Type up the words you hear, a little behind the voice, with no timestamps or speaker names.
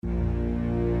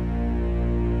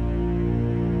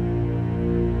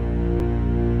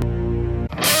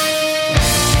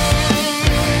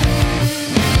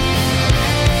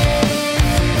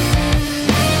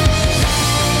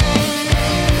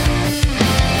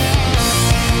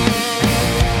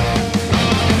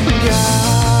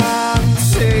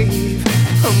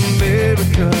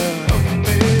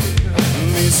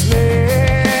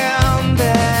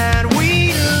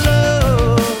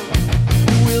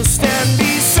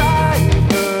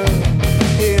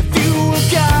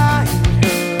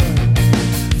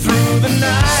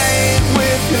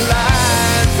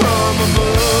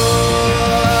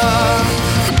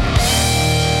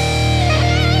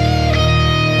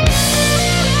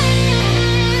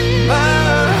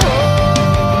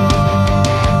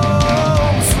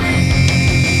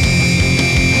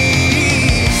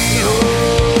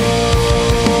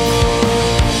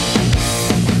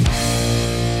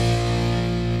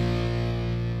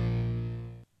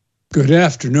Good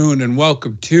afternoon and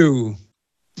welcome to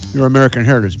Your American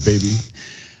Heritage, baby.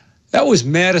 That was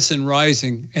Madison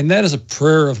Rising, and that is a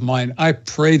prayer of mine. I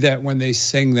pray that when they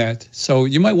sing that. So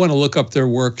you might want to look up their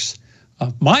works.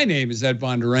 My name is Ed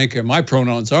Bonderenka. My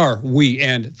pronouns are we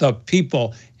and the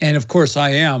people. And of course,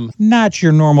 I am not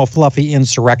your normal fluffy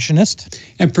insurrectionist.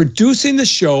 And producing the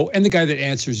show and the guy that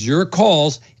answers your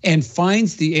calls and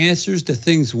finds the answers to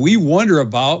things we wonder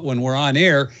about when we're on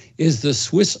air is the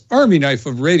Swiss Army knife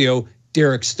of radio,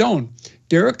 Derek Stone.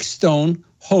 Derek Stone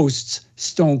hosts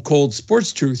Stone Cold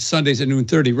Sports Truth Sundays at noon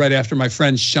 30, right after my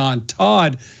friend Sean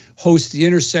Todd hosts The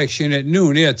Intersection at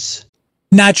noon. It's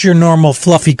not your normal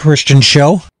fluffy Christian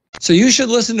show. So you should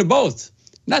listen to both.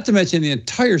 Not to mention the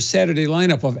entire Saturday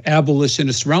lineup of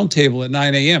Abolitionist Roundtable at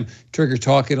 9 a.m., Trigger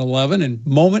Talk at 11, and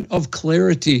Moment of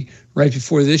Clarity right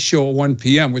before this show at 1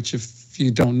 p.m., which if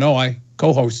you don't know, I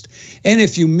co-host. And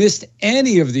if you missed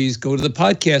any of these, go to the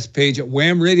podcast page at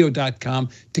whamradio.com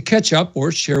to catch up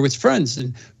or share with friends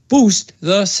and boost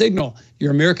the signal.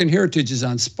 Your American Heritage is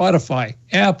on Spotify,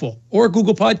 Apple, or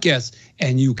Google Podcasts,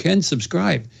 and you can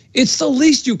subscribe. It's the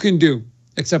least you can do,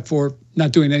 except for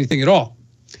not doing anything at all.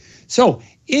 So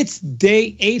it's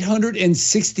day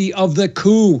 860 of the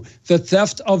coup, the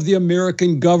theft of the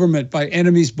American government by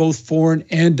enemies both foreign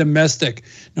and domestic.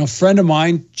 Now, a friend of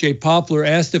mine, Jay Poplar,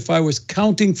 asked if I was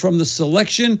counting from the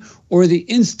selection or the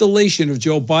installation of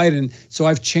Joe Biden. So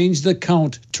I've changed the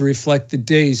count to reflect the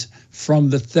days from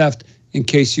the theft, in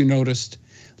case you noticed.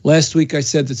 Last week, I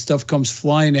said that stuff comes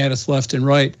flying at us left and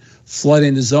right,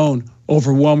 flooding the zone,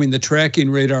 overwhelming the tracking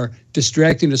radar,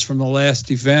 distracting us from the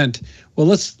last event. Well,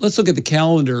 let's look at the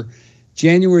calendar.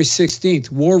 January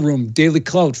 16th, War Room, Daily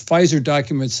Clout, Pfizer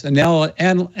documents,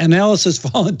 analysis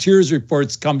volunteers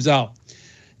reports comes out.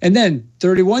 And then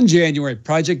 31 January,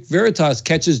 Project Veritas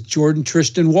catches Jordan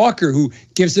Tristan Walker, who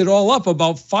gives it all up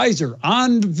about Pfizer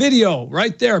on video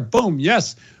right there. Boom.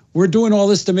 Yes, we're doing all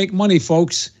this to make money,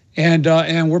 folks. And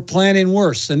we're planning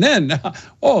worse. And then,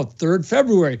 3rd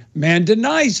February, man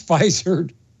denies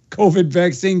Pfizer COVID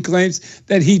vaccine claims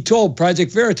that he told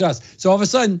Project Veritas. So all of a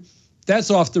sudden, that's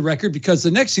off the record because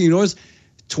the next thing you know is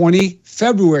 20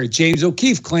 February, James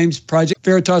O'Keefe claims Project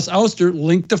Veritas ouster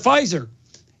linked to Pfizer.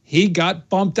 He got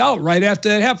bumped out right after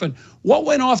that happened. What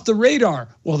went off the radar?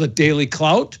 Well, the Daily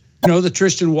Clout, the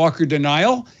Tristan Walker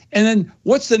denial. And then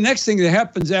what's the next thing that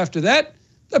happens after that?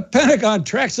 The Pentagon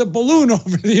tracks a balloon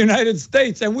over the United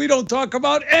States, and we don't talk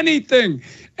about anything.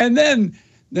 And then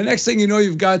the next thing you know,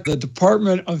 you've got the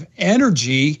Department of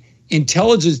Energy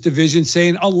Intelligence Division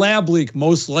saying a lab leak,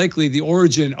 most likely the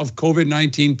origin of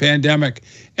COVID-19 pandemic.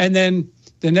 And then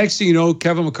the next thing you know,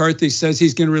 Kevin McCarthy says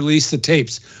he's going to release the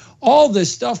tapes. All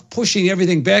this stuff pushing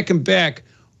everything back and back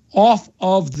off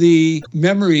of the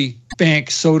memory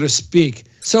bank, so to speak.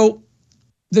 So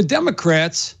the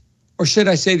Democrats, or should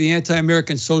I say the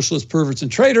anti-American socialist perverts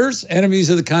and traitors, enemies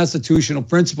of the constitutional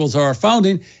principles of our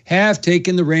founding, have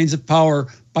taken the reins of power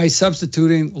by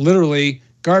substituting literally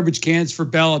garbage cans for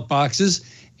ballot boxes,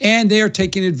 and they are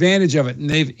taking advantage of it. And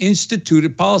they've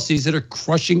instituted policies that are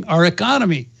crushing our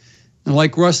economy. And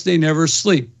like rust, they never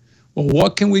sleep. Well,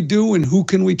 what can we do and who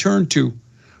can we turn to?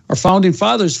 Our founding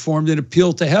fathers formed an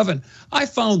appeal to heaven. I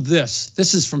found this.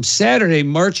 This is from Saturday,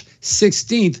 March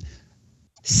 16th,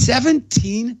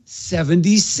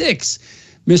 1776.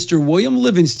 Mr. William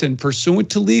Livingston, pursuant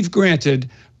to leave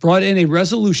granted, brought in a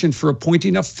resolution for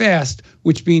appointing a fast,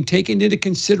 which being taken into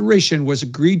consideration was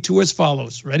agreed to as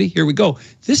follows. Ready? Here we go.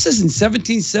 This is in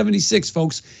 1776,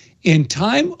 folks. In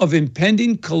time of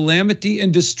impending calamity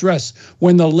and distress,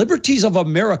 when the liberties of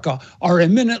America are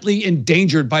imminently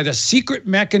endangered by the secret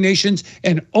machinations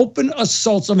and open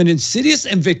assaults of an insidious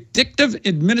and vindictive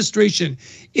administration,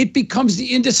 it becomes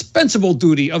the indispensable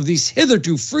duty of these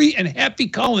hitherto free and happy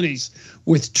colonies,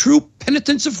 with true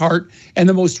penitence of heart and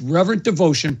the most reverent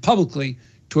devotion publicly,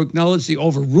 to acknowledge the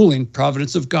overruling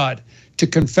providence of God, to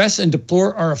confess and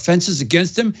deplore our offenses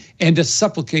against him, and to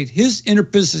supplicate his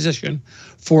interposition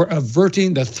for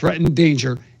averting the threatened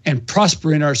danger and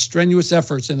prospering our strenuous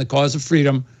efforts in the cause of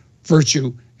freedom,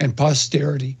 virtue, and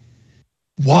posterity.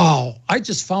 Wow, I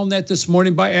just found that this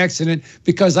morning by accident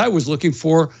because I was looking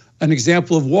for an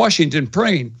example of Washington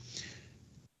praying.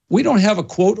 We don't have a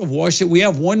quote of Washington. We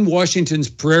have one Washington's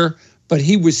prayer, but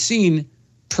he was seen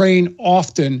praying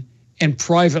often and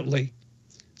privately.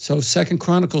 So 2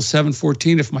 Chronicles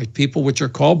 7:14, if my people which are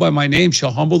called by my name shall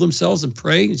humble themselves and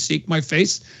pray and seek my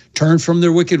face, turn from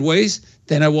their wicked ways,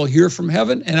 then I will hear from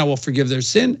heaven and I will forgive their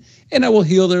sin and I will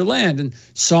heal their land. And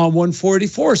Psalm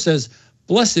 144 says,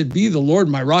 blessed be the Lord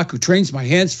my rock who trains my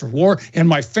hands for war and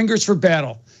my fingers for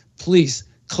battle. Please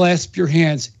clasp your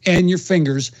hands and your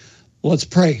fingers. Let's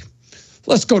pray.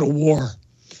 Let's go to war.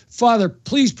 Father,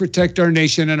 please protect our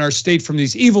nation and our state from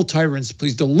these evil tyrants.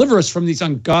 Please deliver us from these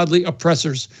ungodly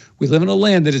oppressors. We live in a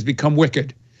land that has become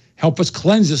wicked. Help us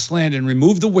cleanse this land and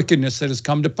remove the wickedness that has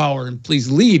come to power. And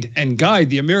please lead and guide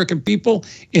the American people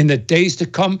in the days to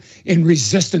come in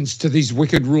resistance to these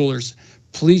wicked rulers.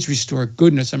 Please restore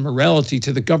goodness and morality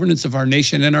to the governance of our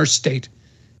nation and our state.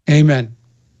 Amen.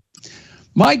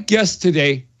 My guest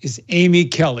today is Amy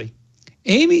Kelly.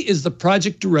 Amy is the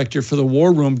project director for the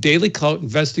War Room Daily Clout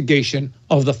investigation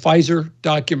of the Pfizer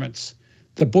documents.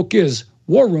 The book is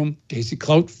War Room Daily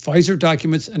Clout Pfizer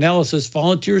Documents Analysis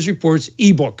Volunteers Reports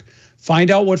ebook. Find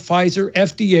out what Pfizer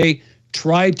FDA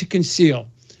tried to conceal.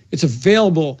 It's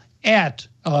available at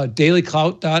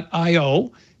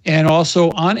dailyclout.io and also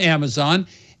on Amazon.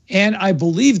 And I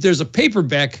believe there's a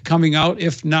paperback coming out,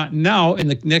 if not now, in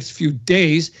the next few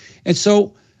days. And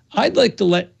so I'd like to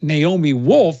let Naomi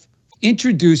Wolf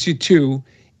introduce you to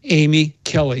Amy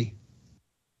Kelly.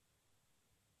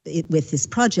 With this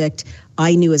project,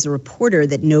 I knew as a reporter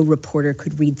that no reporter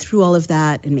could read through all of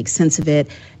that and make sense of it.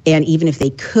 And even if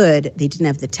they could, they didn't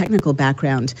have the technical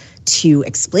background to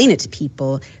explain it to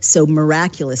people. So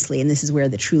miraculously, and this is where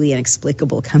the truly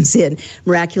inexplicable comes in,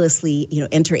 miraculously,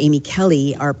 enter Amy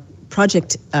Kelly, our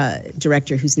project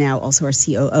director, who's now also our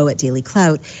COO at Daily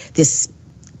Clout, this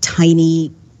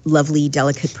tiny, lovely,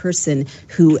 delicate person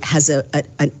who has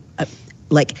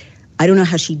I don't know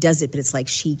how she does it, but it's like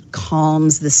she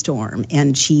calms the storm.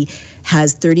 And she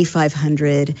has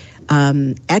 3,500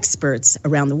 experts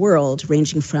around the world,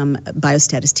 ranging from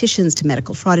biostatisticians to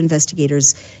medical fraud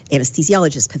investigators,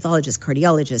 anesthesiologists, pathologists,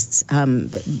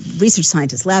 cardiologists, research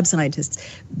scientists, lab scientists,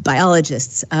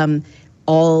 biologists,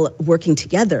 all working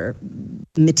together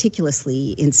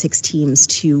meticulously in 6 teams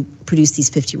to produce these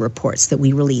 50 reports that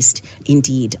we released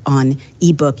indeed on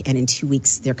ebook, and in 2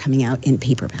 weeks they're coming out in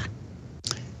paperback.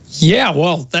 Yeah,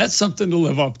 well, that's something to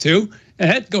live up to. And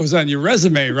that goes on your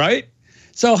resume, right?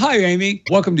 So hi, Amy.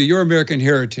 Welcome to Your American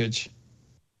Heritage.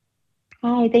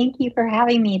 Hi, thank you for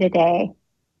having me today.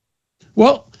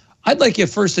 Well, I'd like you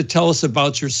first to tell us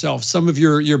about yourself, some of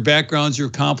your backgrounds, your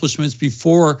accomplishments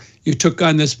before you took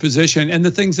on this position, and the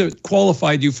things that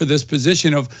qualified you for this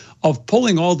position of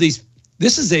pulling all these.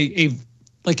 This is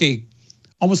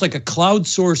almost like a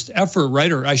crowdsourced effort,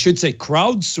 right? Or I should say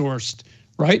crowdsourced,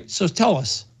 right? So tell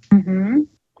us. Mm-hmm.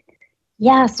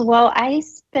 Yes, well, I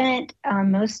spent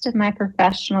most of my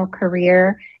professional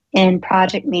career in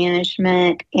project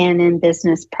management and in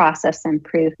business process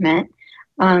improvement.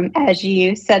 As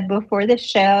you said before the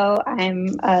show, I'm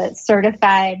a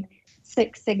certified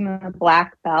Six Sigma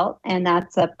Black Belt, and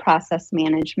that's a process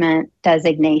management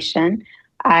designation.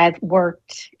 I've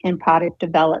worked in product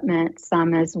development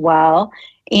some as well,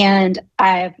 and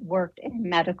I've worked in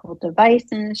medical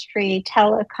device industry,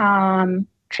 telecom,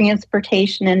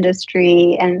 transportation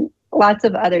industry, and lots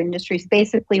of other industries,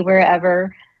 basically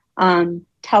wherever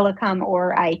telecom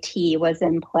or IT was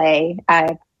in play.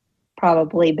 I've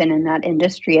probably been in that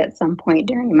industry at some point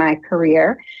during my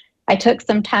career. I took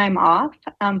some time off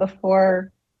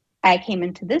before I came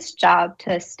into this job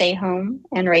to stay home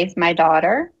and raise my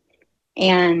daughter.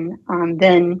 And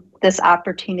then this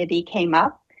opportunity came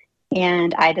up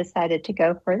and I decided to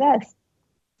go for this.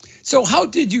 So how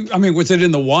did you, was it in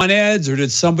the want ads, or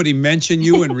did somebody mention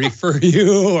you and refer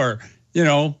you, or,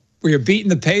 were you beating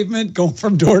the pavement, going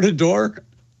from door to door?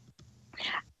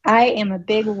 I am a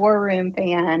big War Room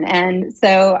fan, and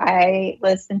so I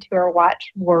listen to or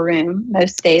watch War Room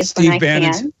most days when I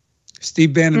can.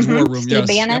 Steve Bannon's War Room, yes. Steve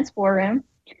Bannon's War Room.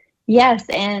 Yes,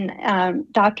 and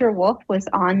Dr. Wolf was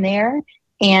on there,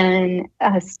 and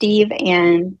Steve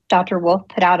and Dr. Wolf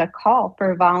put out a call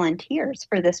for volunteers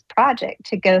for this project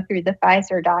to go through the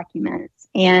Pfizer documents.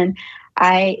 And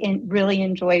I really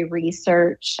enjoy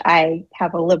research. I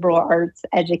have a liberal arts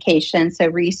education, so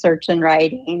research and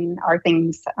writing are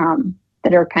things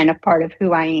that are kind of part of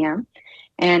who I am.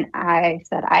 And I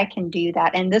said, I can do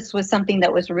that. And this was something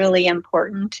that was really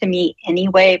important to me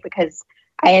anyway, because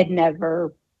I had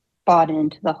never bought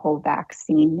into the whole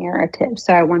vaccine narrative.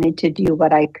 So I wanted to do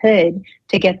what I could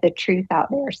to get the truth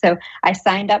out there. So I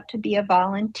signed up to be a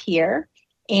volunteer.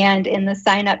 And in the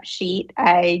sign-up sheet,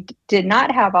 I did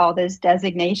not have all those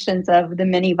designations of the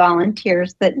many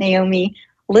volunteers that Naomi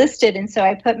listed. And so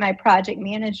I put my project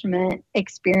management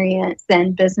experience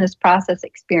and business process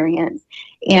experience.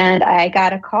 And I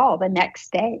got a call the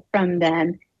next day from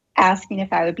them asking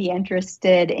if I would be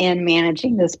interested in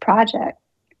managing this project.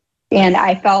 And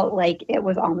I felt like it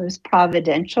was almost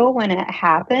providential when it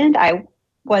happened. I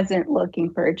wasn't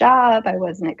looking for a job. I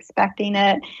wasn't expecting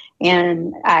it.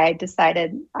 And I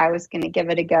decided I was going to give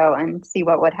it a go and see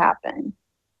what would happen.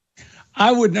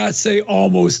 I would not say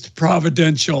almost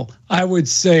providential. I would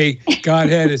say God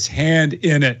had his hand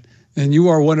in it. And you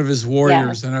are one of his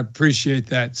warriors, and I appreciate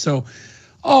that. So,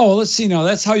 let's see now.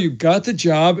 That's how you got the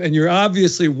job, and you're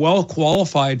obviously well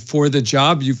qualified for the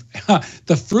job. You've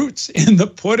the fruit's in the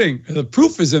pudding. The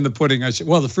proof is in the pudding.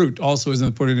 The fruit also is in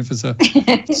the pudding if it's a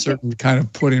certain kind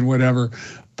of pudding, whatever.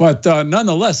 But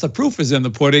nonetheless, the proof is in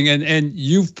the pudding, and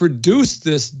you've produced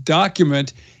this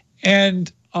document.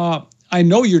 And I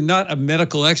know you're not a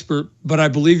medical expert, but I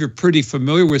believe you're pretty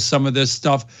familiar with some of this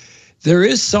stuff. There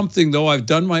is something, though. I've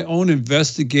done my own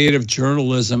investigative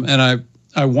journalism, and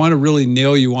I want to really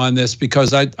nail you on this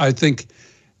because I think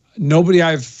nobody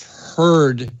I've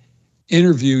heard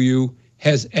interview you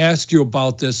has asked you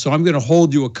about this. So I'm going to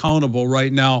hold you accountable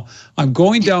right now. I'm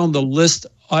going down the list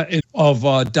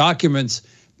of documents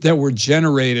that were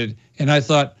generated, and I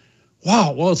thought,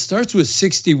 wow, well, it starts with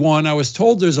 61. I was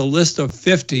told there's a list of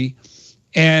 50,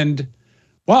 and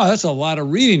wow, that's a lot of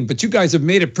reading, but you guys have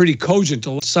made it pretty cogent.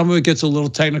 Some of it gets a little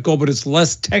technical, but it's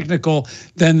less technical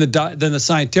than the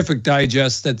scientific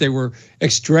digest that they were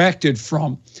extracted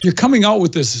from. You're coming out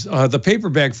with this, the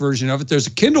paperback version of it. There's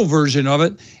a Kindle version of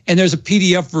it, and there's a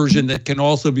PDF version that can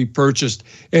also be purchased.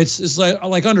 It's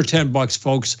like under $10,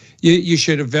 folks. You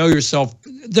should avail yourself.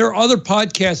 There are other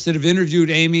podcasts that have interviewed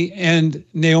Amy and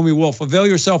Naomi Wolf. Avail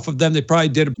yourself of them. They probably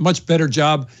did a much better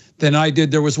job than I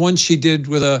did. There was one she did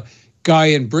with a guy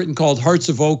in Britain called Hearts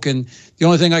of Oak, and the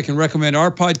only thing I can recommend our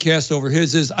podcast over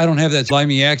his is I don't have that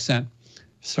slimy accent.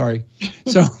 Sorry.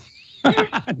 So,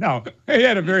 no, he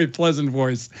had a very pleasant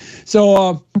voice.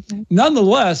 So,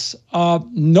 nonetheless,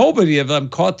 nobody of them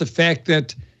caught the fact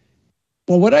that,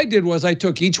 well, what I did was I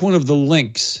took each one of the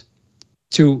links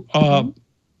to,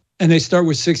 and they start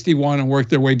with 61 and work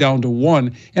their way down to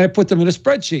 1, and I put them in a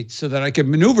spreadsheet so that I could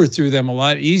maneuver through them a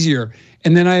lot easier.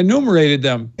 And then I enumerated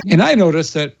them. And I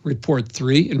noticed that report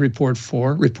 3 and report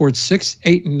 4, report 6,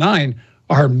 8, and 9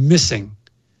 are missing.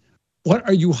 What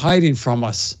are you hiding from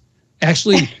us?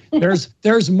 Actually,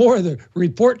 there's more. The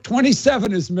report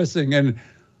 27 is missing and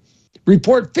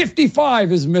report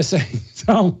 55 is missing.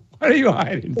 So what are you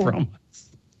hiding from us?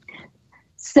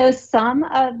 So some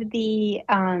of the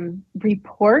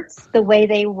reports, the way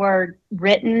they were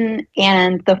written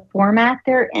and the format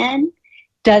they're in,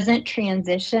 doesn't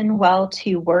transition well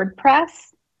to WordPress.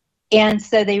 And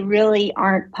so they really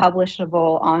aren't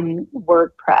publishable on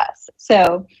WordPress.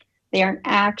 So they aren't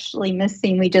actually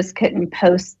missing. We just couldn't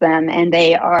post them. And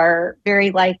they are very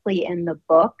likely in the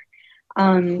book.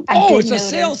 It's a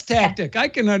sales tactic. I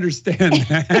can understand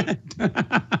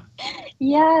that.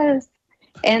 Yes.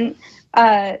 And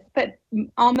but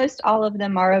almost all of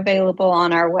them are available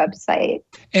on our website.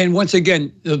 And once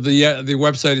again, the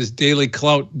website is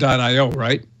dailyclout.io,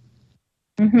 right?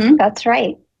 That's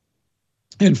right.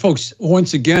 And folks,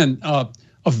 once again,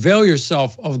 avail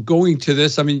yourself of going to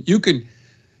this. I mean, you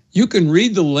can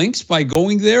read the links by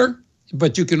going there,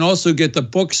 but you can also get the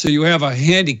book so you have a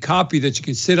handy copy that you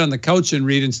can sit on the couch and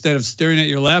read instead of staring at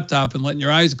your laptop and letting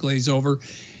your eyes glaze over.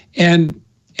 And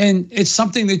it's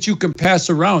something that you can pass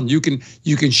around. You can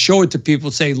show it to people,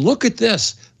 say, look at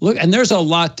this. Look, and there's a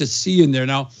lot to see in there.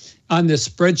 Now, on this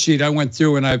spreadsheet, I went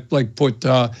through and I put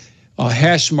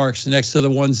hash marks next to the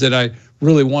ones that I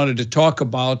really wanted to talk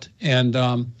about. And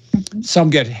some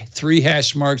get 3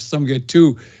 hash marks, some get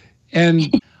 2.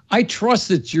 And I trust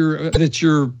that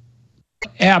you're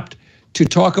apt to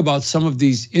talk about some of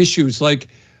these issues, like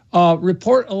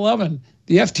report 11.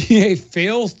 The FDA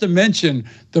fails to mention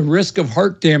the risk of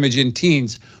heart damage in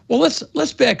teens. Well,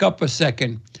 let's back up a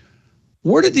second.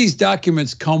 Where did these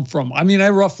documents come from? I mean, I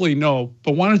roughly know,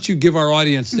 but why don't you give our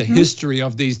audience the history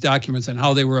of these documents and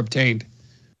how they were obtained?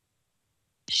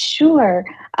 Sure.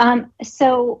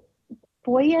 So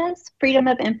FOIA's Freedom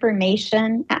of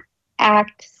Information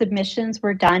Act submissions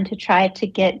were done to try to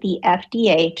get the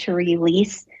FDA to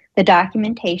release the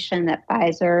documentation that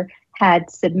Pfizer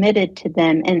had submitted to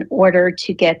them in order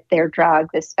to get their drug,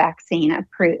 this vaccine,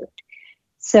 approved.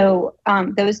 So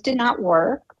those did not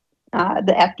work.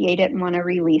 The FDA didn't want to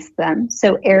release them.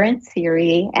 So Aaron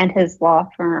Siri and his law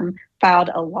firm filed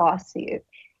a lawsuit.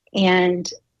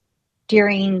 And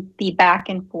during the back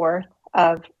and forth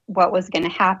of what was going to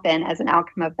happen as an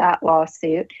outcome of that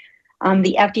lawsuit,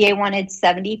 the FDA wanted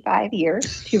 75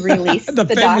 years to release the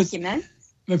documents.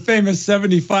 The famous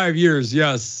 75 years,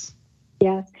 yes.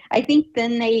 Yes. I think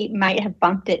then they might have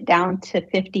bumped it down to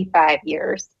 55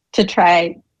 years to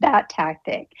try that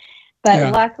tactic.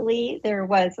 But luckily, there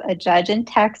was a judge in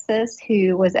Texas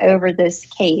who was over this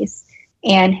case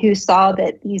and who saw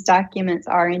that these documents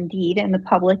are indeed in the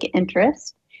public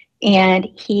interest. And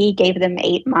he gave them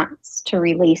 8 months to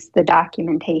release the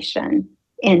documentation.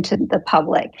 into the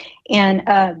public. And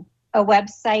a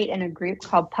website and a group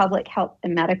called Public Health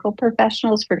and Medical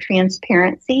Professionals for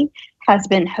Transparency has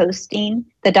been hosting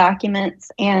the documents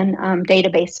and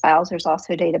database files. There's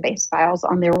also database files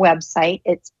on their website.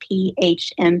 It's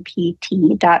phmpt.org.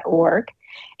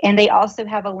 And they also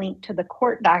have a link to the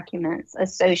court documents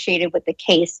associated with the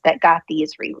case that got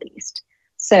these released.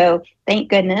 So thank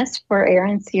goodness for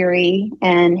Aaron Seary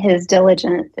and his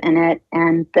diligence in it,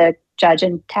 and the judge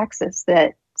in Texas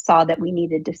that saw that we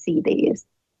needed to see these.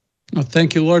 Well,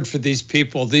 thank you, Lord, for these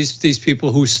people, these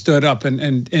people who stood up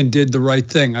and did the right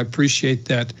thing. I appreciate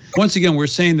that. Once again, we're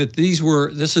saying that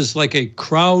this is like a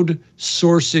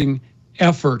crowdsourcing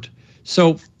effort.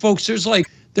 So, folks,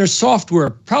 there's software,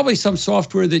 probably some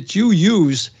software that you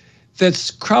use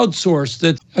that's crowdsourced,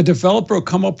 that a developer will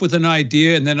come up with an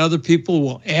idea and then other people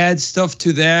will add stuff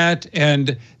to that,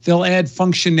 and they'll add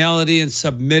functionality and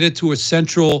submit it to a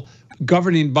central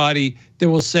governing body that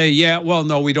will say, yeah, well,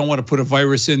 no, we don't want to put a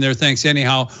virus in there, thanks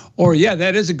anyhow. Or, yeah,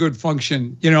 that is a good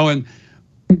function, and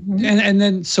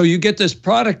then so you get this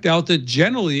product out that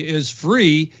generally is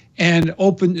free and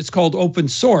open. It's called open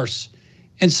source.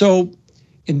 And so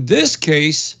in this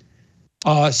case,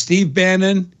 Steve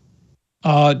Bannon,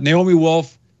 Naomi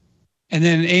Wolf, and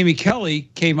then Amy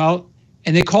Kelly came out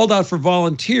and they called out for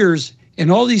volunteers,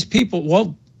 and all these people,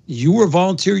 well, you were a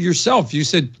volunteer yourself. You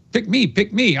said, pick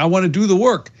me. I want to do the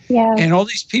work. Yeah. And all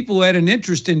these people had an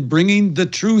interest in bringing the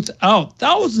truth out.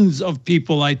 Thousands of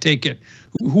people, I take it,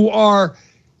 who are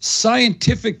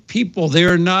scientific people. They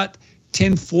are not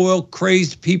tinfoil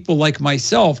crazed people like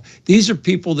myself. These are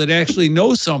people that actually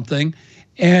know something,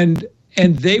 and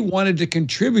they wanted to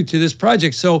contribute to this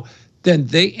project. So then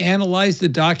they analyzed the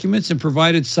documents and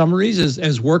provided summaries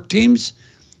as work teams,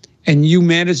 and you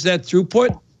managed that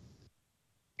throughput?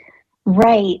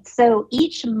 Right. So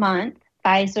each month,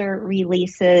 Pfizer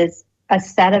releases a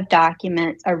set of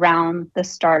documents around the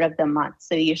start of the month,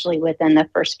 so usually within the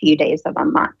first few days of a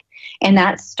month. And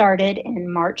that started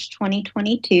in March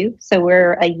 2022, so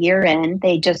we're a year in.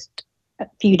 They just a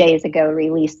few days ago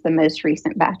released the most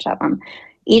recent batch of them.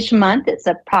 Each month, it's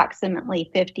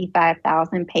approximately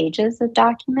 55,000 pages of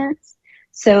documents,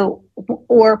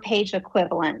 or page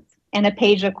equivalents. And a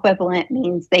page equivalent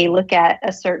means they look at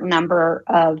a certain number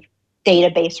of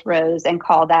database rows and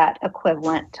call that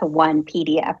equivalent to one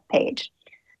PDF page.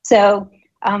 So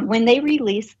when they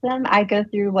release them, I go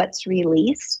through what's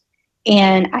released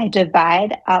and I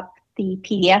divide up the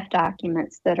PDF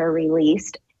documents that are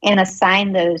released and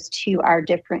assign those to our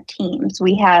different teams.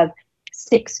 We have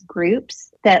 6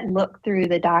 groups that look through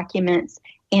the documents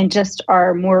and just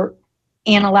are more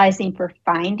analyzing for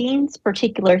findings,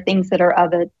 particular things that are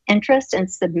of interest,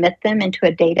 and submit them into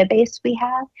a database we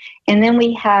have. And then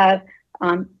we have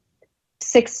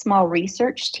 6 small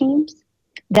research teams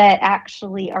that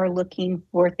actually are looking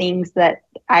for things that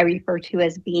I refer to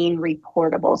as being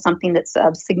reportable, something that's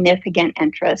of significant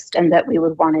interest and that we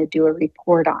would want to do a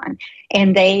report on.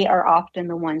 And they are often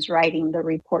the ones writing the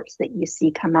reports that you see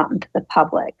come out into the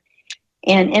public.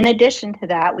 And in addition to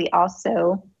that, we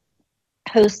also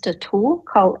host a tool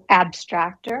called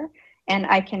Abstractor, and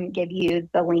I can give you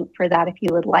the link for that if you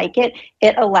would like it.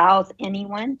 It allows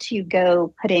anyone to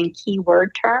go put in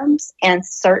keyword terms and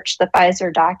search the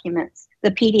Pfizer documents,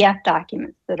 the PDF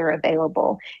documents that are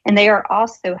available. And they are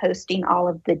also hosting all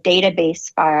of the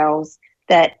database files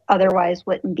that otherwise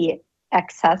wouldn't be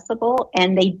accessible.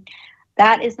 And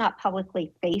that is not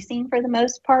publicly facing for the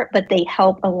most part, but they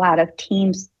help a lot of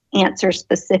teams answer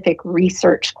specific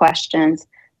research questions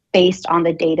based on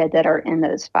the data that are in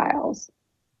those files.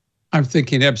 I'm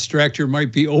thinking Abstractor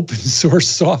might be open source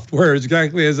software,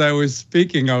 exactly as I was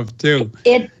speaking of too.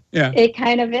 It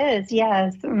kind of is,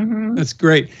 yes. Mm-hmm. That's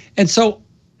great. And so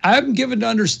I'm given to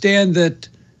understand that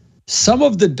some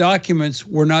of the documents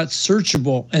were not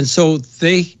searchable, and so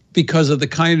they, because of the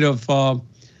kind of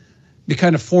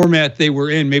format they were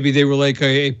in, maybe they were like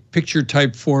a picture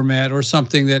type format or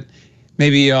something that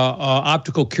maybe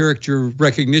optical character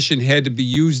recognition had to be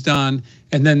used on,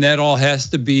 and then that all has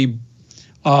to be.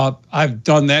 I've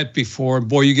done that before.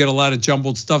 Boy, you get a lot of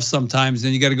jumbled stuff sometimes,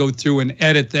 and you got to go through and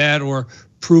edit that or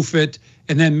proof it,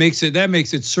 and then makes it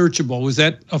searchable. Was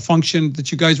that a function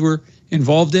that you guys were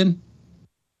involved in?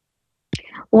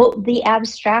 Well, the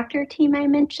Abstractor team I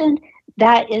mentioned,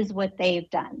 that is what they've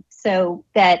done. So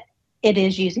that it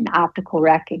is using optical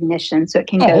recognition, so it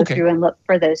can go through and look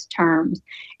for those terms.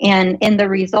 And in the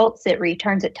results it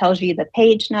returns, it tells you the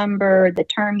page number, the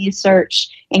term you search,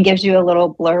 and gives you a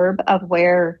little blurb of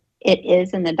where it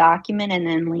is in the document and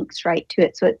then links right to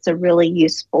it. So it's a really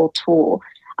useful tool.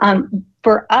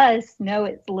 For us, no,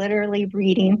 it's literally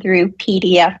reading through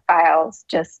PDF files,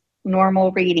 just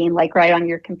normal reading, like right on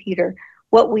your computer.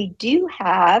 What we do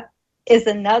have is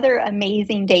another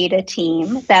amazing data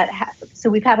team so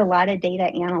we've had a lot of data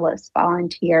analysts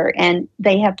volunteer, and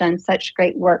they have done such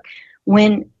great work.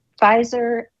 When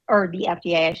Pfizer, or the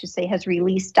FDA, I should say, has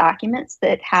released documents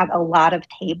that have a lot of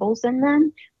tables in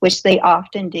them, which they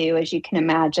often do, as you can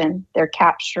imagine, they're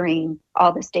capturing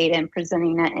all this data and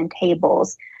presenting it in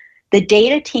tables. The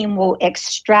data team will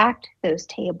extract those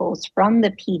tables from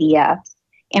the PDFs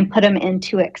and put them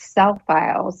into Excel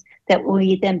files that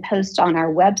we then post on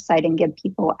our website and give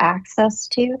people access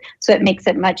to. So it makes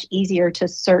it much easier to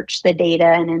search the data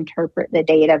and interpret the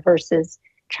data versus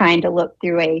trying to look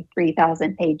through a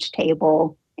 3,000-page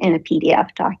table in a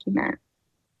PDF document.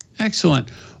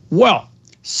 Excellent. Well,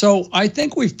 so I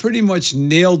think we've pretty much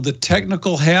nailed the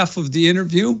technical half of the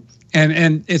interview,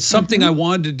 and it's something I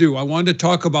wanted to do. I wanted to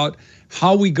talk about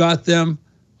how we got them,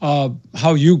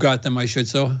 how you got them, I should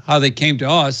say, how they came to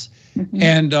us,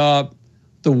 and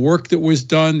the work that was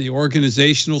done, the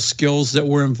organizational skills that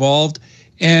were involved.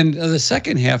 And the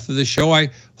second half of the show, I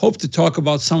hope to talk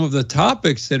about some of the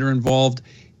topics that are involved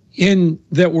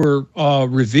that were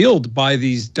revealed by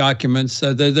these documents.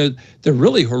 They're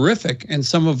really horrific, and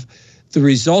some of the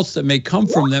results that may come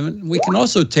from them. And we can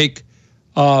also take,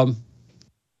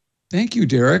 thank you,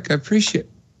 Derek, I appreciate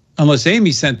it. Unless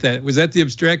Amy sent that. Was that the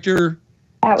abstractor?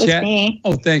 That was chat? me.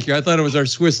 Oh, thank you. I thought it was our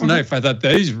Swiss knife. I thought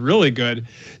that he's really good.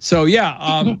 So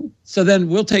yeah, so then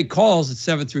we'll take calls at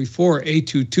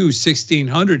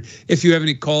 734-822-1600 if you have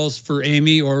any calls for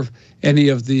Amy or any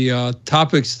of the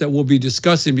topics that we'll be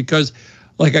discussing, because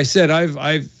like I said, I've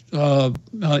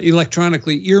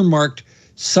electronically earmarked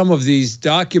some of these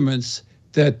documents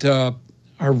that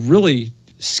are really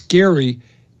scary.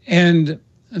 And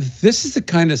this is the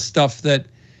kind of stuff that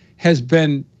has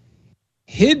been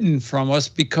hidden from us,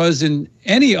 because in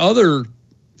any other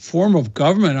form of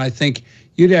government, I think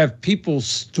you'd have people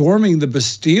storming the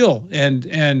Bastille, and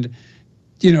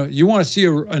you want to see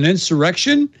an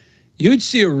insurrection, you'd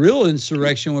see a real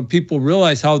insurrection when people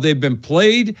realize how they've been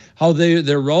played, how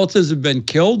their relatives have been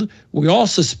killed. We all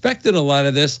suspected a lot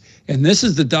of this, and this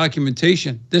is the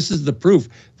documentation. This is the proof.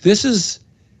 This is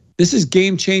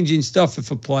game-changing stuff if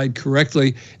applied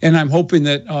correctly, and I'm hoping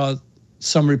that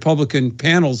some Republican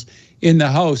panels in the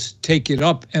House take it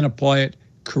up and apply it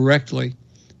correctly,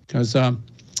 because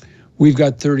we've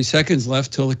got 30 seconds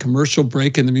left till the commercial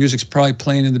break, and the music's probably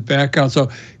playing in the background. So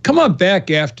come on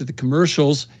back after the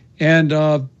commercials and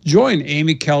join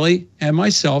Amy Kelly and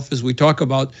myself as we talk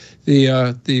about the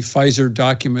Pfizer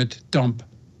document dump.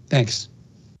 Thanks.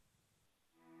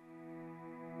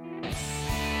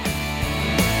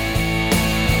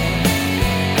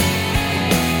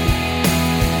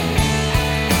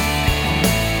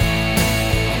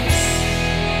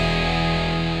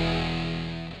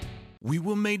 We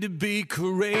were made to be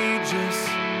courageous.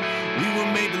 We were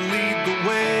made to lead the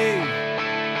way.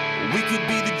 We could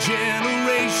be the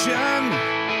generation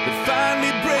that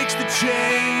finally breaks the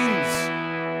chains.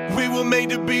 We were made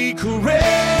to be courageous.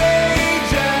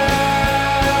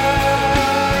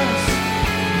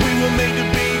 We were made to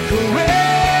be courageous.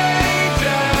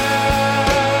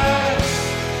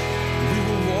 We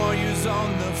were warriors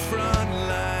on the front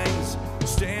lines,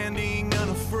 standing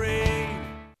unafraid.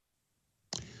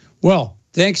 Well,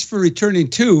 thanks for returning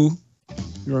to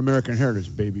Your American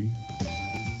Heritage, baby.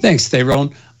 Thanks,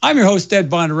 Tyrone. I'm your host, Ed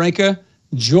Bonderenka.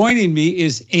 Joining me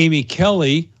is Amy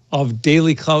Kelly of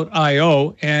Daily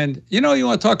Clout.io. And, you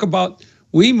want to talk about,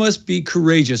 we must be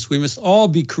courageous. We must all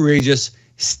be courageous,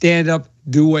 stand up,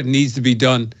 do what needs to be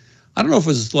done. I don't know if it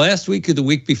was last week or the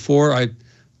week before, I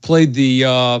played the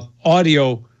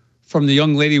audio from the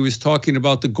young lady who was talking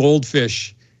about the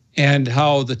goldfish and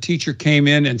how the teacher came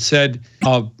in and said,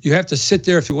 you have to sit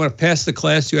there if you want to pass the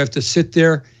class, you have to sit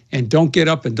there and don't get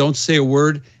up and don't say a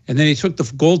word. And then he took the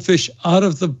goldfish out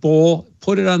of the bowl,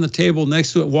 put it on the table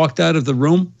next to it, walked out of the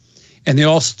room, and they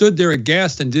all stood there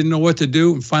aghast and didn't know what to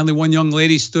do. And finally, one young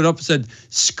lady stood up and said,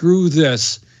 screw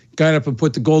this, got up and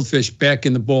put the goldfish back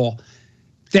in the bowl.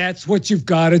 That's what you've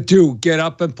got to do. Get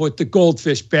up and put the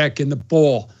goldfish back in the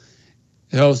bowl.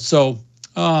 So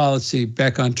let's see,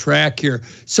 back on track here.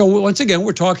 So once again,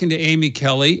 we're talking to Amy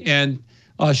Kelly, and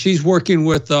she's working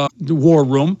with the War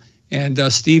Room and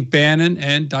Steve Bannon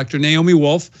and Dr. Naomi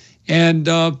Wolf, and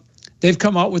they've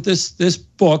come out with this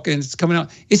book, and it's coming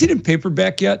out. Is it in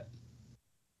paperback yet?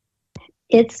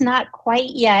 It's not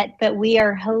quite yet, but we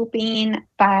are hoping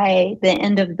by the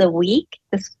end of the week,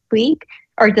 this week,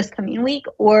 or this coming week,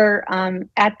 or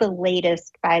at the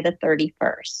latest by the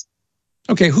 31st.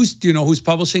 Okay, do you know who's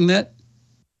publishing that?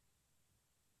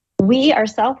 We are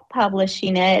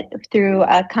self-publishing it through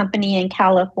a company in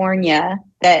California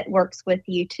that works with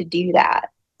you to do that.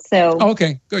 So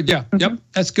okay, good. Yeah, yep,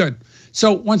 that's good.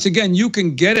 So once again, you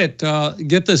can get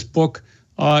this book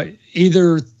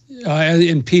either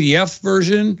in PDF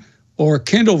version or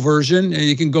Kindle version. And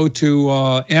you can go to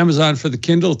Amazon for the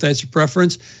Kindle if that's your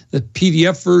preference. The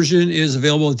PDF version is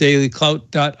available at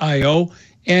dailyclout.io.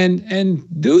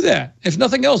 And do that. If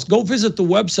nothing else, go visit the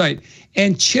website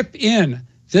and chip in.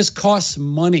 This costs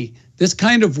money. This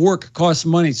kind of work costs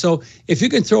money. So if you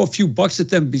can throw a few bucks at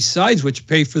them besides what you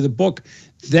pay for the book,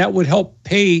 that would help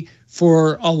pay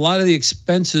for a lot of the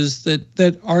expenses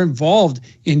that are involved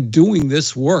in doing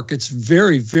this work. It's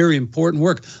very, very important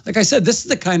work. Like I said, this is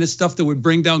the kind of stuff that would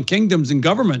bring down kingdoms and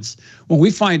governments. When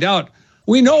we find out,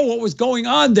 we know what was going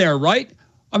on there, right?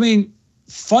 I mean,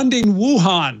 funding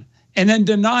Wuhan and then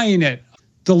denying it.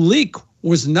 The leak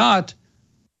was not,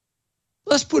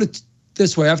 let's put it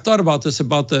this way. I've thought about this,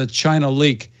 about the China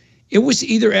leak. It was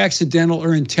either accidental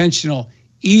or intentional.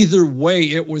 Either way,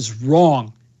 it was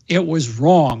wrong. It was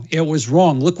wrong. It was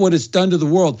wrong. Look what it's done to the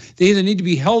world. They either need to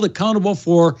be held accountable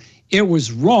for it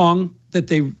was wrong that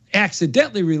they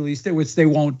accidentally released it, which they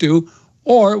won't do,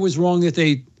 or it was wrong that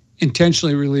they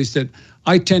intentionally released it.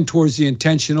 I tend towards the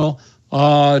intentional.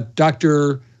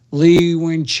 Dr. Li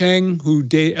Wencheng, who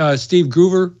Steve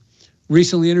Groover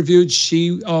recently interviewed,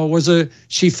 she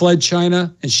fled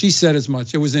China, and she said as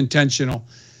much. It was intentional.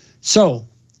 So,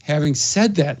 having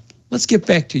said that, let's get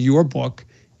back to your book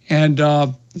and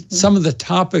some of the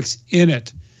topics in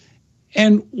it.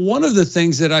 And one of the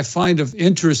things that I find of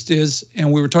interest is,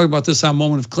 and we were talking about this on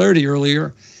Moment of Clarity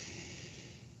earlier,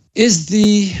 is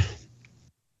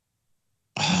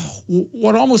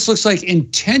what almost looks like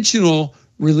intentional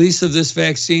release of this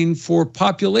vaccine for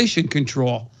population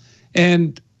control.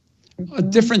 And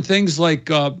different things like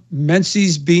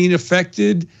menses being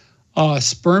affected,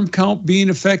 sperm count being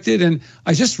affected. And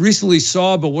I just recently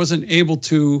saw, but wasn't able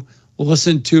to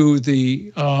listen to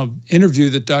the interview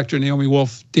that Dr. Naomi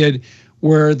Wolf did,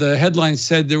 where the headline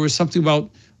said there was something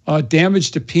about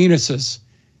damage to penises.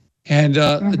 And,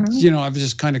 I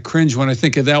just kind of cringe when I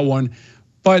think of that one.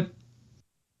 But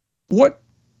what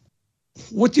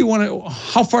do you want to,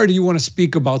 how far do you want to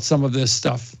speak about some of this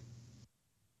stuff?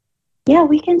 Yeah,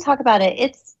 we can talk about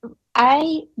it.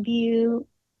 I view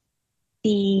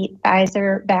the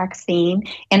Pfizer vaccine,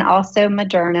 and also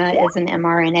Moderna is an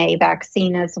mRNA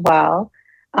vaccine as well,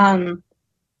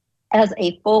 as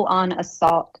a full-on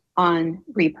assault on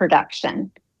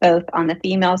reproduction, both on the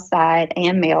female side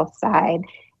and male side,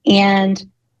 and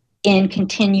in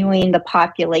continuing the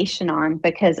population on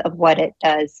because of what it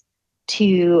does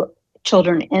to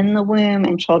children in the womb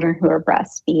and children who are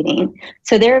breastfeeding.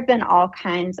 So there have been all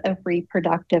kinds of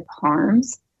reproductive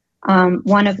harms.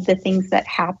 One of the things that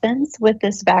happens with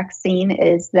this vaccine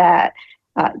is that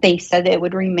they said it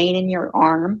would remain in your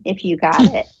arm if you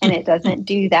got it, and it doesn't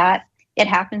do that. It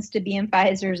happens to be in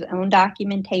Pfizer's own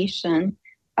documentation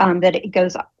that it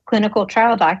goes, clinical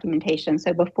trial documentation,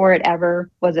 so before it ever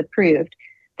was approved,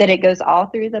 that it goes all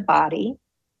through the body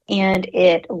and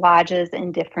it lodges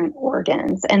in different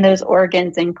organs. And those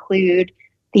organs include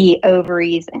the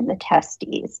ovaries and the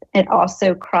testes. It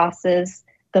also crosses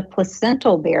the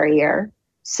placental barrier.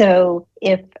 So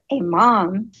if a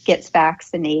mom gets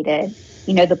vaccinated,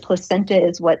 the placenta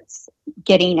is what's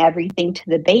getting everything to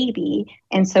the baby.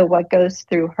 And so what goes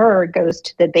through her goes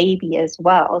to the baby as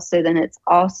well. So then it's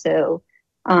also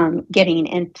getting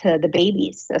into the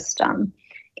baby's system.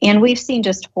 And we've seen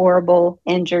just horrible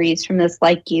injuries from this,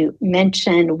 like you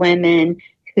mentioned, women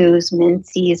whose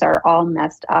menses are all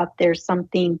messed up. There's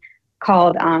something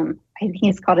called, I think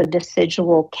it's called a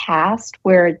decidual cast,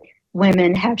 where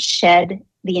women have shed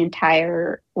the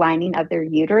entire lining of their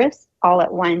uterus all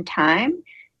at one time.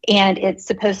 And it's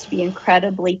supposed to be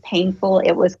incredibly painful.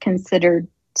 It was considered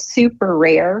super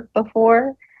rare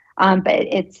before, but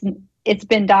it's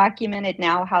been documented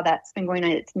now how that's been going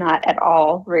on. It's not at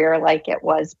all rare like it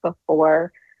was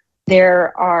before.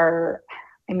 There's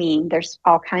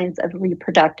all kinds of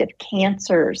reproductive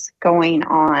cancers going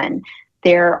on.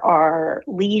 There are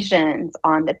lesions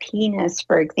on the penis,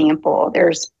 for example.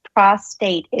 There's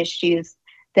prostate issues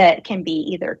that can be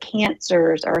either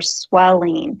cancers or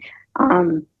swelling.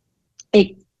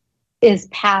 It is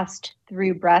passed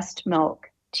through breast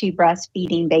milk to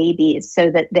breastfeeding babies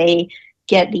so that they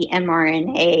get the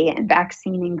mRNA and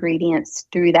vaccine ingredients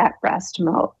through that breast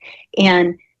milk.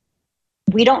 And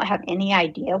we don't have any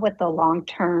idea what the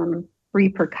long-term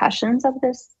repercussions of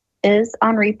this is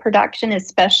on reproduction,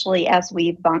 especially as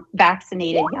we've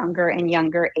vaccinated younger and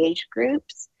younger age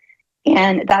groups.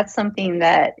 And that's something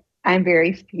that I'm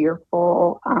very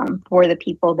fearful for the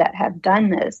people that have done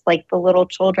this, like the little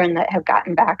children that have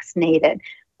gotten vaccinated.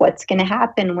 What's going to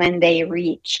happen when they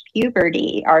reach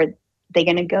puberty? Are they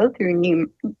going to go through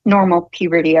normal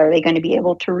puberty? Are they going to be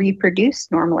able to reproduce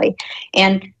normally?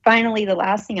 And finally, the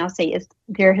last thing I'll say is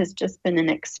there has just been an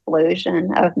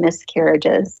explosion of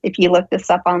miscarriages. If you look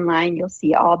this up online, you'll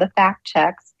see all the fact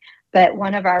checks. But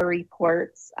one of our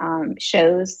reports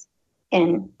shows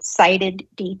in cited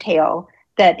detail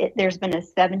that there's been a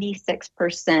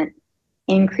 76%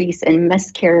 increase in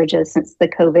miscarriages since the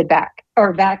COVID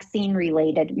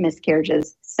vaccine-related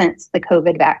miscarriages since the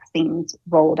COVID vaccines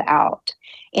rolled out.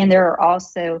 And there are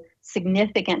also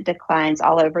significant declines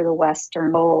all over the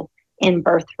Western world in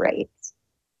birth rates.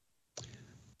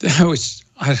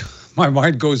 My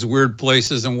mind goes weird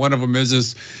places, and one of them is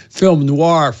this film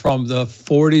noir from the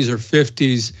 40s or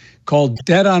 50s called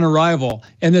Dead on Arrival.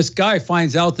 And this guy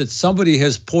finds out that somebody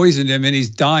has poisoned him and he's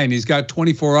dying. He's got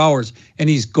 24 hours and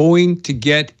he's going to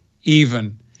get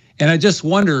even. And I just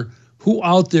wonder who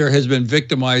out there has been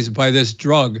victimized by this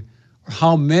drug, or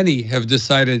how many have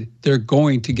decided they're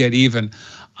going to get even.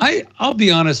 I'll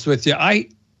be honest with you. I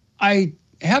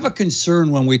have a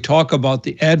concern when we talk about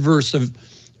the adverse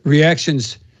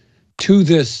reactions to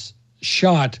this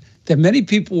shot that many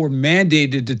people were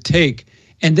mandated to take,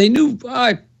 and they knew,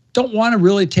 I don't want to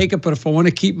really take it, but if I want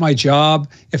to keep my job,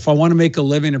 if I want to make a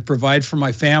living and provide for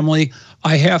my family,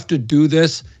 I have to do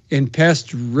this. In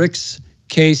Pastor Rick's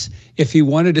case, if he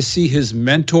wanted to see his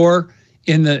mentor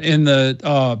in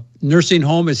the nursing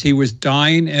home as he was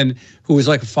dying, and who was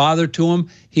like a father to him,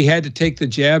 he had to take the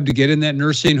jab to get in that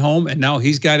nursing home, and now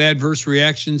he's got adverse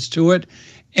reactions to it.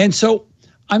 And so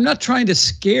I'm not trying to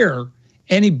scare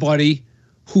anybody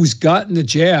who's gotten the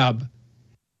jab,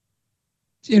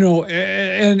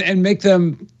 and make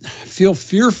them feel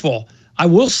fearful. I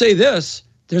will say this: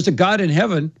 there's a God in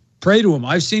heaven. Pray to him.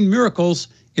 I've seen miracles.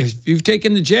 If you've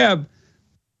taken the jab,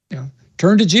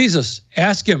 turn to Jesus.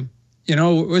 Ask him.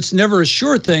 It's never a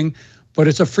sure thing, but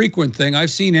it's a frequent thing.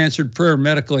 I've seen answered prayer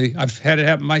medically. I've had it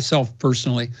happen myself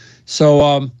personally.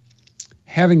 So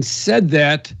having said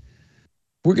that,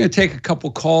 we're going to take a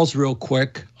couple calls real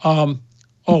quick.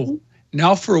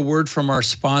 Now for a word from our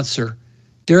sponsor.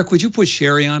 Derek, would you put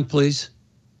Sherry on, please?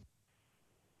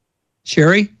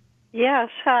 Sherry? Yes.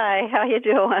 Hi. How you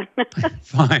doing?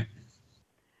 Fine.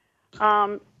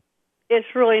 It's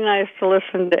really nice to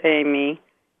listen to Amy.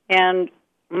 And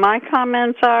my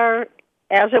comments are,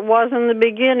 as it was in the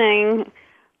beginning,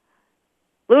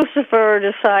 Lucifer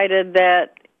decided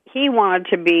that he wanted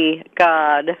to be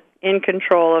God in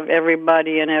control of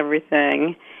everybody and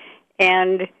everything.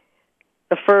 And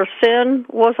the first sin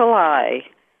was a lie.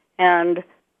 And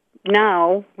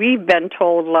now we've been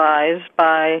told lies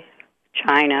by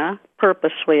China,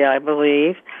 purposely, I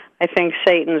believe. I think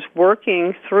Satan's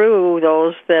working through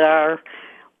those that are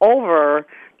over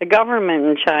the government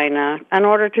in China in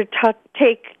order to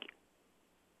take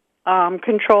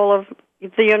control of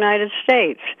the United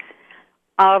States,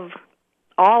 of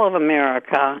all of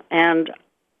America. And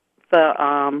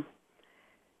the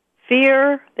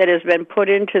fear that has been put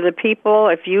into the people,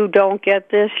 if you don't get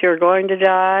this, you're going to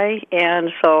die.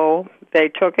 And so they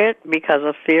took it because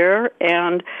of fear.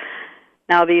 And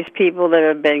now these people that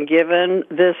have been given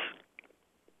this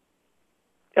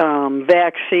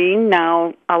vaccine,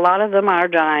 now a lot of them are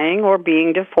dying or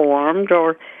being deformed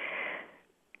or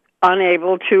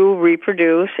unable to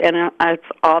reproduce. And it's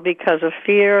all because of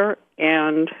fear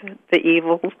and the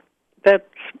evil that's,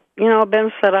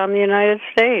 been set on the United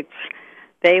States.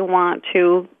 They want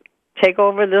to take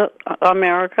over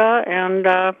America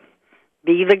and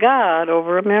be the God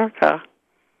over America.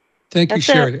 Thank you,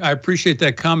 Sherry. I appreciate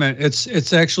that comment.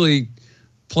 It's actually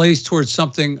plays towards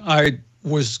something I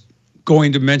was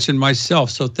going to mention myself.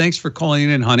 So thanks for calling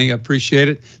in, honey. I appreciate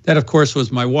it. That, of course,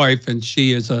 was my wife, and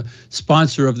she is a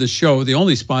sponsor of the show, the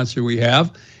only sponsor we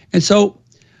have. And so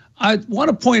I want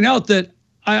to point out that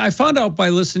I found out by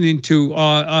listening to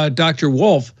Dr.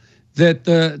 Wolf that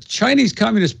the Chinese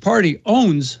Communist Party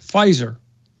owns Pfizer.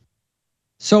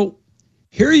 So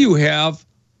here you have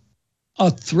a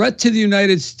threat to the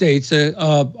United States,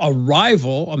 a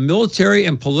rival, a military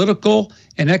and political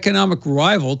and economic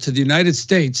rival to the United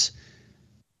States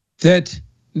that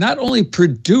not only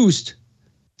produced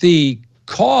the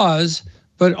cause,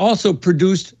 but also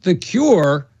produced the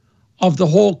cure of the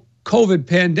whole COVID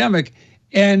pandemic.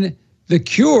 And the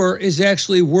cure is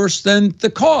actually worse than the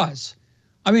cause.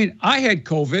 I mean, I had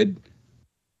COVID.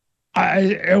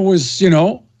 It was,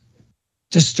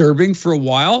 disturbing for a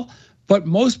while, but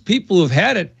most people who've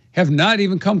had it have not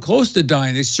even come close to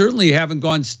dying. They certainly haven't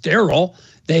gone sterile.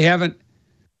 They haven't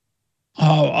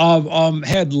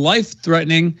had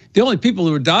life-threatening. The only people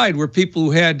who died were people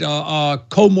who had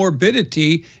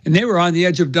comorbidity, and they were on the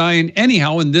edge of dying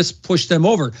anyhow, and this pushed them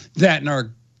over. That and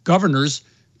our governors,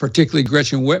 particularly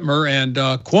Gretchen Whitmer and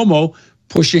Cuomo,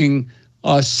 pushing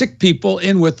sick people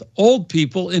in with old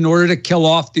people in order to kill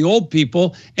off the old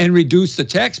people and reduce the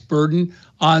tax burden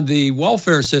on the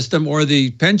welfare system or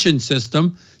the pension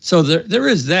system. So there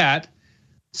is that.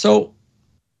 So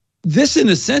this, in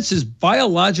a sense, is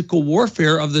biological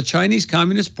warfare of the Chinese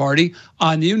Communist Party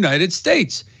on the United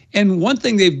States. And one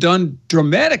thing they've done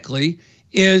dramatically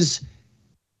is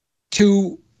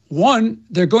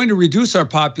they're going to reduce our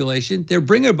population. They're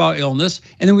bringing about illness.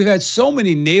 And then we've had so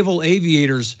many naval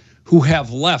aviators who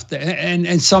have left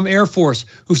and some Air Force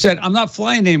who said, I'm not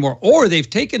flying anymore. Or they've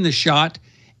taken the shot,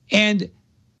 and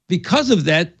because of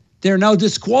that, they're now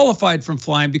disqualified from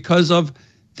flying because of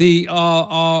the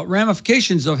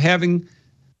ramifications of having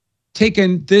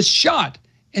taken this shot.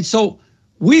 And so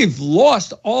we've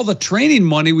lost all the training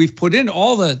money we've put in,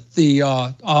 all the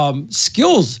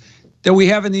skills that we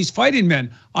have in these fighting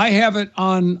men. I have it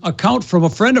on account from a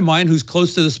friend of mine who's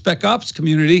close to the Spec Ops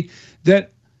community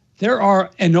that there are,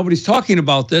 and nobody's talking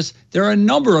about this, there are a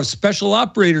number of special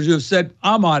operators who have said,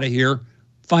 I'm out of here,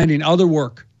 finding other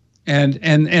work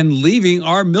and leaving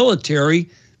our military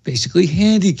basically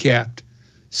handicapped.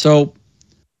 So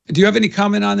do you have any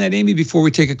comment on that, Amy, before we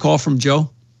take a call from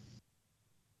Joe?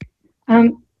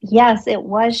 Yes, it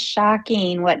was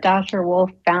shocking what Dr.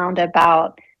 Wolf found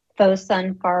about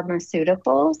Fosun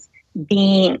Pharmaceuticals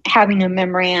having a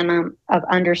memorandum of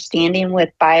understanding with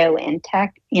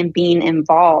BioNTech and being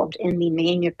involved in the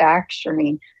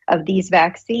manufacturing of these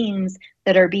vaccines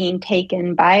that are being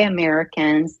taken by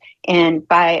Americans and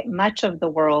by much of the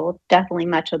world, definitely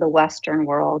much of the Western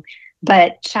world.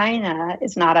 But China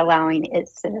is not allowing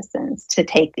its citizens to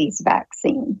take these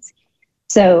vaccines.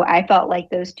 So I felt like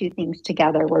those two things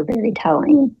together were very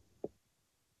telling.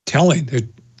 Telling.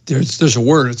 There's a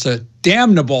word. It's a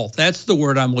damnable. That's the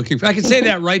word I'm looking for. I can say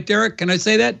that, right, Derek? Can I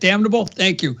say that? Damnable?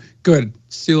 Thank you. Good.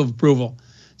 Seal of approval.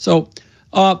 So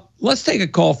let's take a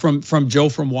call from Joe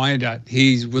from Wyandotte.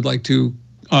 He would like to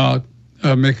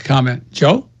make a comment.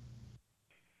 Joe?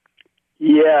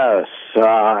 Yes,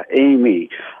 Amy.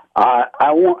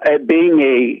 I want, being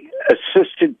a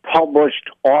assisted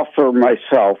published author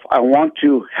myself, I want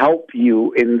to help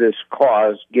you in this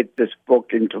cause, get this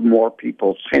book into more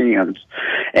people's hands,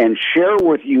 and share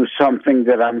with you something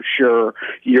that I'm sure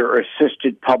your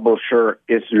assisted publisher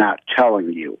is not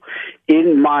telling you.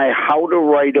 In my How to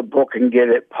Write a Book and Get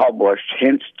It Published,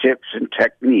 Hints, Tips, and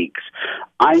Techniques,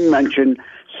 I mention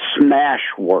smash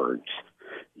words.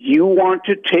 You want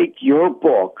to take your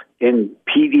book in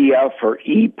PDF or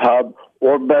EPUB,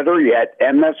 or better yet,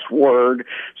 MS Word,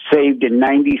 saved in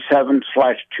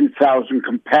 97/2000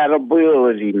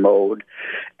 compatibility mode,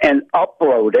 and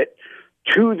upload it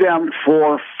to them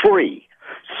for free.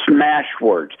 Smash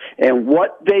words. And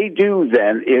what they do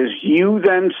then is you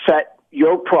then set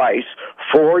your price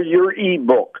for your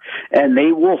ebook, and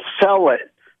they will sell it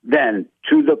then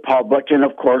to the public and,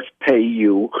 of course, pay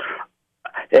you,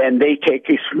 and they take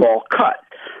a small cut.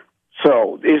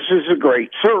 So this is a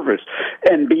great service.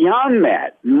 And beyond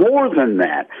that, more than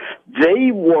that, they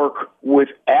work with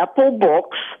Apple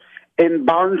Books and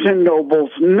Barnes & Noble's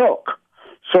Nook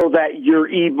so that your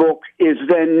ebook is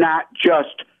then not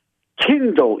just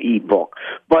Kindle ebook,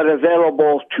 but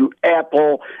available to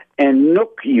Apple and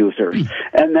Nook users.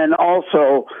 And then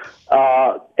also,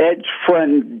 Ed's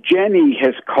friend Jenny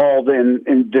has called in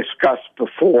and discussed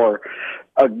before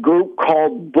a group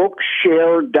called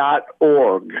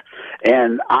bookshare.org.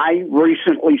 And I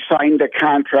recently signed a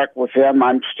contract with them.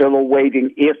 I'm still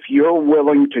awaiting, if you're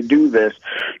willing to do this,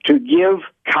 to give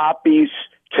copies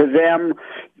to them,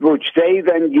 which they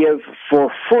then give for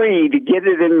free to get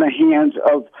it in the hands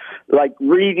of, like,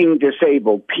 reading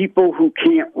disabled people who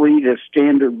can't read a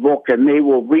standard book, and they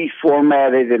will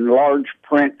reformat it in large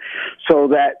print so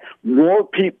that more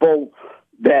people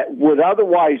that would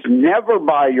otherwise never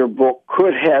buy your book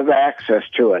could have access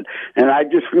to it. And I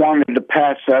just wanted to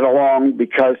pass that along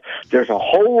because there's a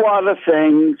whole lot of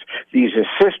things these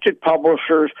assisted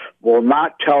publishers will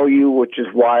not tell you, which is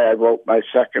why I wrote my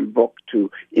second book, to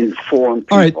inform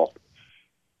people. All right.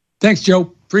 Thanks, Joe.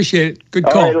 Appreciate it. Good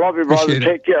call. All right, love you, brother. Appreciate it.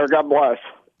 Take care. God bless.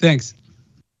 Thanks.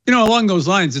 You know, along those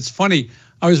lines, it's funny.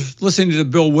 I was listening to the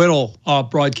Bill Whittle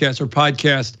broadcast or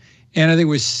podcast, and I think it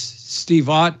was Steve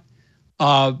Ott,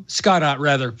 Scott Ott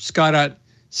rather. Scott Ott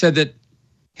said that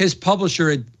his publisher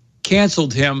had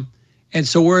canceled him. And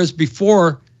so whereas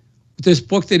before this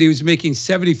book that he was making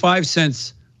 75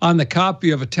 cents on the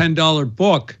copy of a $10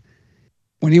 book,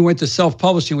 when he went to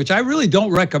self-publishing, which I really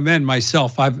don't recommend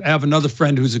myself. I have another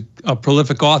friend who's a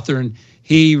prolific author, and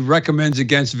he recommends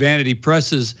against vanity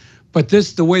presses. But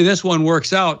the way this one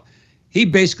works out, he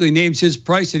basically names his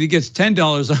price, and he gets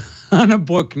 $10 on a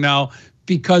book now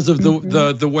because of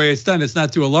the way it's done. It's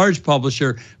not through a large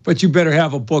publisher, but you better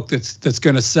have a book that's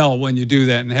going to sell when you do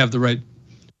that and have the right.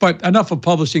 But enough of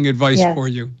publishing advice for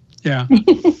you. Yeah.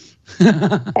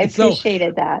 I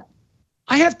appreciated that.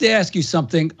 I have to ask you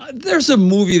something. There's a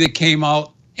movie that came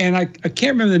out, and I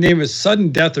can't remember the name of it,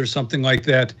 Sudden Death or something like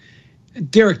that.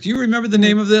 Derek, do you remember the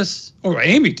name of this? Or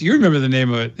Amy, do you remember the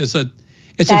name of it? It's a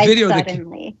video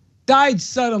suddenly. that died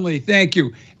suddenly. Thank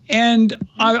you. And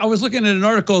I was looking at an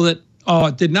article that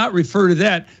did not refer to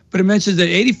that, but it mentions that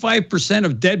 85%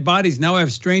 of dead bodies now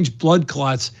have strange blood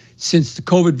clots since the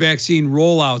COVID vaccine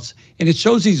rollouts. And it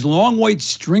shows these long white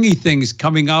stringy things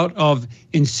coming out of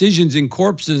incisions in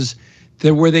corpses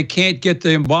where they can't get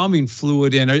the embalming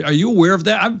fluid in. Are you aware of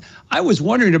that? I was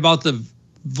wondering about the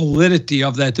validity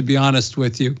of that, to be honest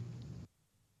with you.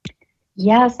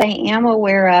 Yes, I am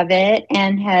aware of it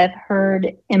and have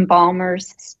heard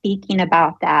embalmers speaking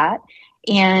about that.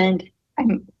 And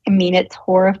I mean, it's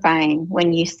horrifying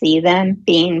when you see them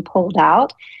being pulled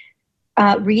out.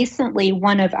 Recently,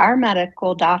 one of our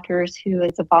medical doctors, who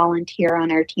is a volunteer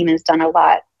on our team, has done a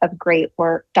lot of great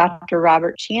work, Dr.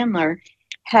 Robert Chandler,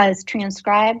 has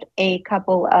transcribed a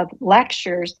couple of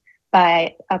lectures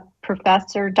by a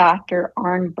professor, Dr.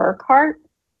 Arne Burkhardt.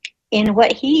 And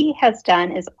what he has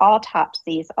done is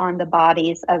autopsies on the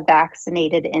bodies of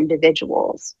vaccinated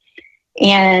individuals.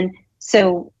 And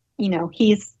so,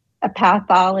 he's a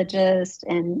pathologist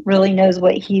and really knows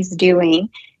what he's doing.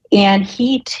 And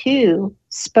he too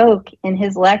spoke in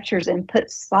his lectures and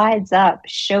put slides up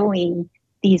showing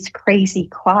these crazy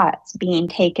clots being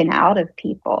taken out of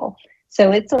people.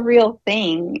 So it's a real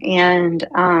thing. And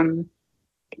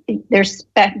there's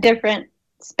different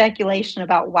speculation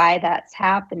about why that's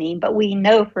happening, but we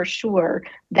know for sure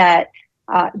that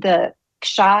the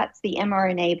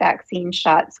mRNA vaccine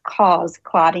shots cause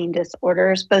clotting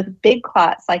disorders, both big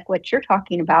clots like what you're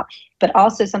talking about, but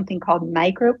also something called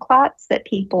microclots that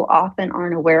people often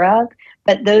aren't aware of.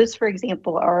 But those, for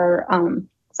example, are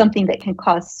something that can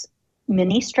cause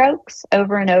mini strokes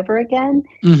over and over again.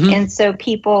 And so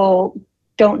people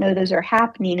don't know those are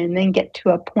happening and then get to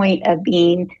a point of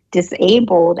being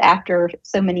disabled after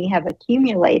so many have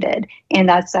accumulated. And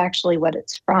that's actually what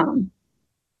it's from.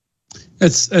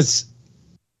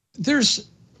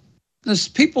 There's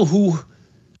people who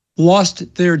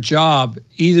lost their job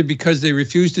either because they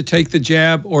refused to take the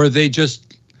jab or they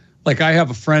just, like I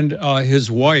have a friend,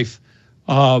 his wife,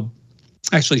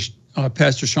 Pastor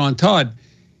Sean Todd,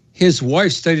 his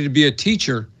wife studied to be a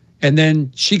teacher, and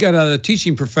then she got out of the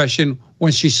teaching profession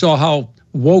when she saw how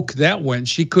woke that went.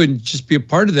 She couldn't just be a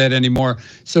part of that anymore.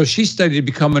 So she studied to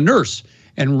become a nurse.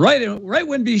 And right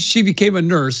when she became a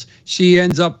nurse, she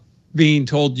ends up being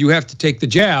told you have to take the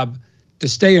jab to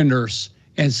stay a nurse.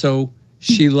 And so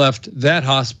she left that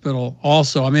hospital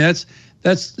also. I mean,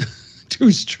 that's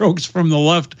two strokes from the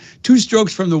left, two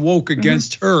strokes from the woke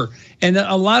against her. And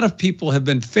a lot of people have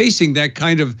been facing that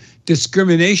kind of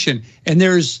discrimination. And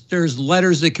there's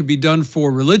letters that could be done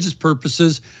for religious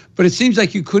purposes, but it seems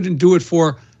like you couldn't do it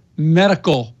for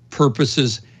medical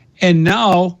purposes. And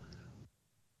now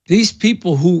these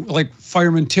people who, like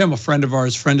Fireman Tim, a friend of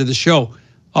ours, friend of the show,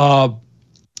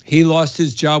 he lost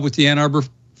his job with the Ann Arbor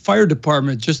Fire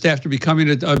Department just after becoming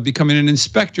an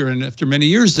inspector, and after many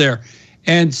years there.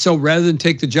 And so rather than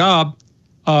take the jab,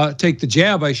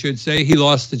 I should say, he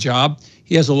lost the job.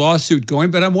 He has a lawsuit going,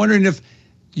 but I'm wondering if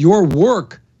your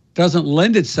work doesn't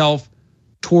lend itself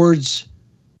towards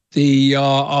the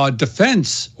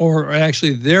defense, or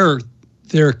actually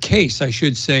their case, I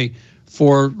should say,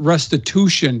 for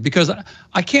restitution, because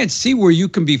I can't see where you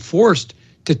can be forced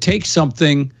to take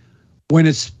something when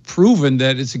it's proven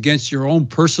that it's against your own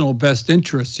personal best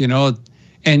interests,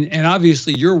 And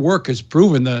obviously your work has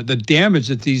proven the damage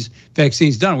that these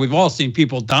vaccines done. We've all seen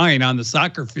people dying on the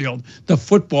soccer field, the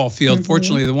football field.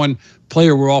 Fortunately, the one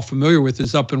player we're all familiar with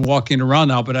is up and walking around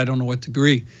now, but I don't know what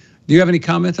degree. Do you have any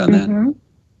comment on that?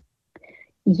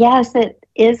 Yes, it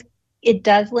is. It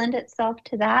does lend itself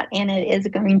to that, and it is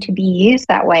going to be used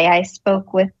that way. I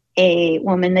spoke with a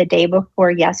woman the day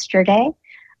before yesterday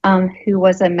who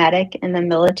was a medic in the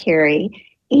military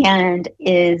and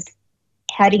is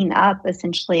heading up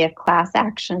essentially a class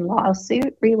action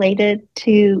lawsuit related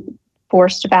to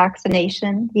forced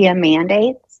vaccination via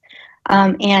mandates.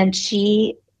 And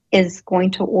she is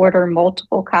going to order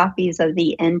multiple copies of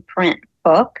the in-print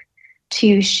book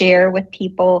to share with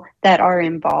people that are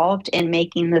involved in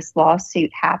making this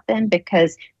lawsuit happen,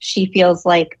 because she feels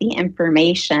like the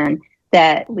information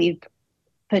that we've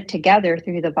put together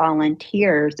through the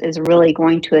volunteers is really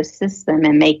going to assist them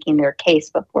in making their case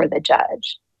before the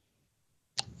judge.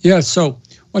 Yeah, so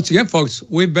once again, folks,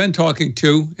 we've been talking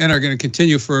to, and are going to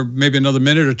continue for maybe another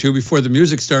minute or two before the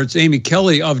music starts, Amy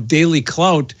Kelly of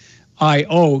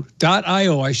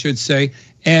dailyclout.io, I should say.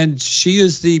 And she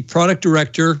is the product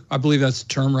director, I believe that's the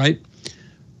term, right?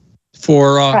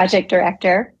 For Project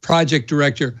director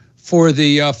for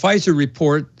the Pfizer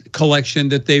report collection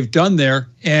that they've done there.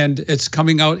 And it's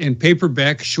coming out in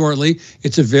paperback shortly.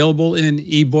 It's available in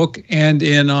ebook and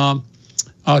in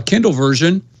Kindle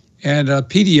version and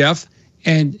PDF.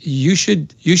 And you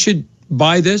should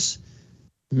buy this,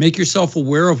 make yourself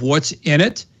aware of what's in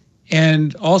it,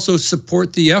 and also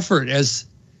support the effort as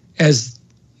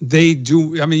they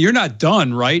do. I mean, you're not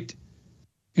done, right?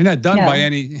 You're not done by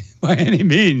any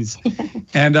means.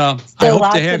 And I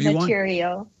hope to have you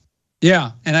on.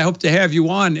 Yeah, and I hope to have you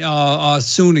on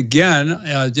soon again,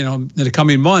 in the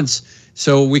coming months,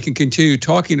 so we can continue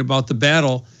talking about the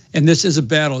battle. And this is a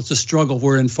battle. It's a struggle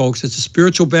we're in, folks. It's a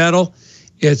spiritual battle.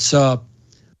 It's the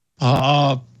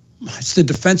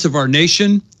defense of our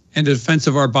nation and the defense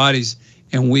of our bodies.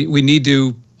 And we need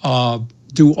to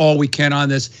do all we can on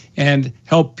this and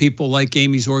help people like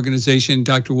Amy's organization,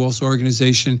 Dr. Wolf's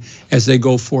organization, as they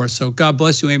go forth. So God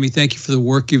bless you, Amy. Thank you for the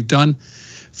work you've done.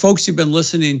 Folks, you've been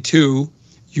listening to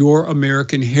Your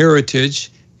American Heritage.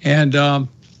 And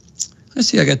let's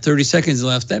see, I got 30 seconds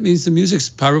left. That means the music's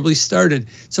probably started.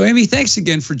 So Amy, thanks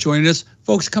again for joining us.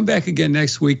 Folks, come back again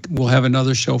next week. We'll have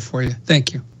another show for you.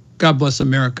 Thank you. God bless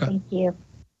America. Thank you.